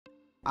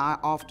I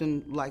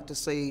often like to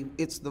say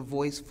it's the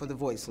voice for the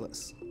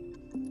voiceless.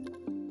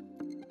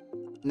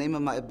 The name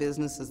of my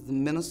business is the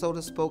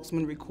Minnesota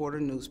Spokesman Recorder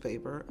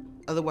Newspaper,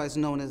 otherwise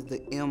known as the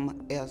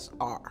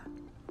MSR.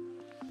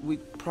 We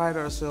pride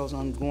ourselves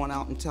on going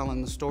out and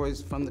telling the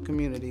stories from the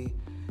community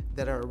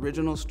that are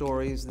original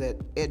stories that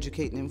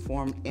educate and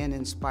inform and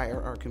inspire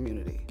our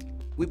community.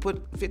 We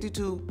put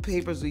 52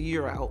 papers a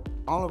year out.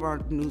 All of our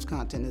news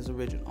content is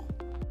original.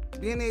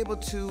 Being able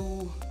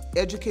to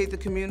educate the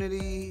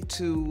community,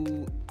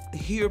 to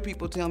hear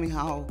people tell me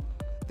how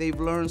they've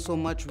learned so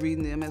much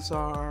reading the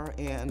MSR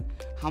and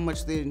how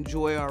much they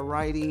enjoy our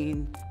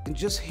writing, and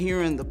just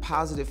hearing the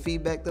positive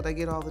feedback that I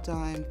get all the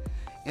time.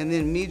 And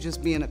then me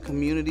just being a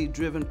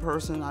community-driven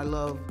person. I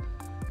love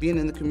being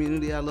in the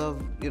community. I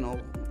love,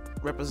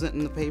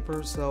 representing the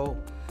paper, so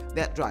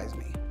that drives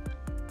me.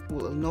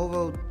 Well,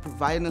 Lenovo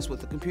providing us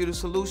with the computer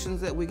solutions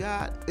that we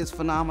got is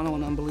phenomenal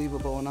and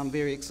unbelievable, and I'm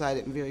very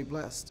excited and very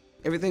blessed.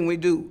 Everything we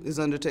do is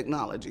under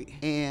technology,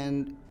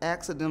 and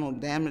accidental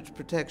damage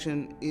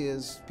protection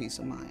is peace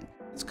of mind.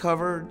 It's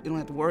covered, you don't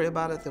have to worry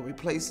about it, they'll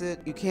replace it.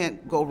 You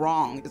can't go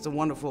wrong. It's a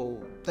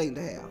wonderful thing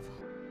to have.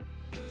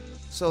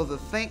 So the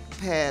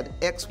ThinkPad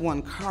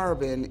X1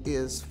 Carbon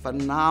is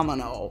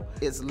phenomenal.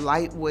 It's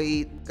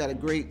lightweight, got a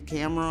great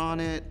camera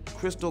on it,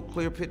 crystal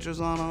clear pictures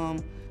on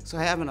them. So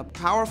having a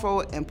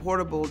powerful and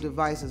portable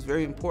device is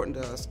very important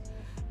to us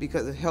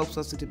because it helps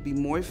us to be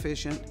more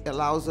efficient. It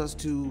allows us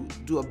to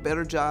do a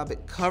better job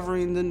at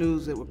covering the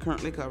news that we're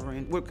currently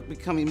covering. We're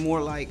becoming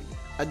more like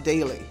a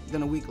daily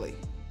than a weekly.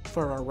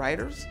 For our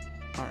writers,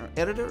 our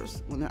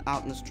editors, when they're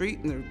out in the street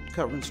and they're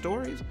covering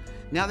stories,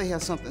 now they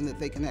have something that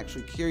they can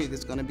actually carry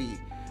that's going to be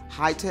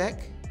high-tech.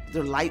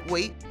 They're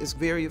lightweight. It's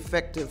very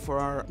effective for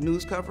our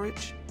news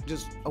coverage.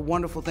 Just a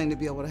wonderful thing to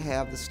be able to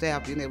have the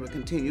staff being able to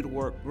continue to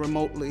work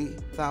remotely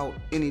without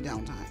any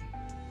downtime.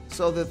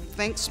 So the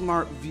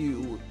ThinkSmart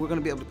View, we're going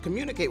to be able to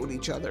communicate with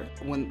each other.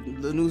 When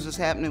the news is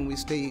happening, we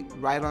stay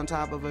right on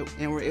top of it,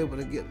 and we're able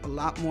to get a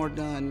lot more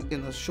done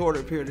in a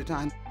shorter period of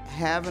time.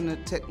 Having a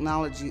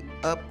technology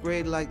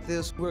upgrade like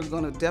this, we're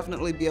going to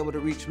definitely be able to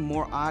reach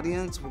more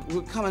audience.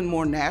 We're becoming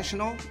more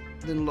national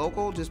than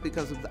local just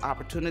because of the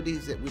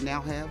opportunities that we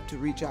now have to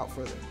reach out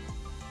further.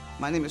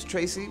 My name is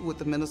Tracy with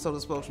the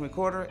Minnesota Spokesman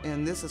Recorder,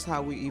 and this is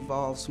how we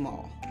evolve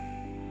small.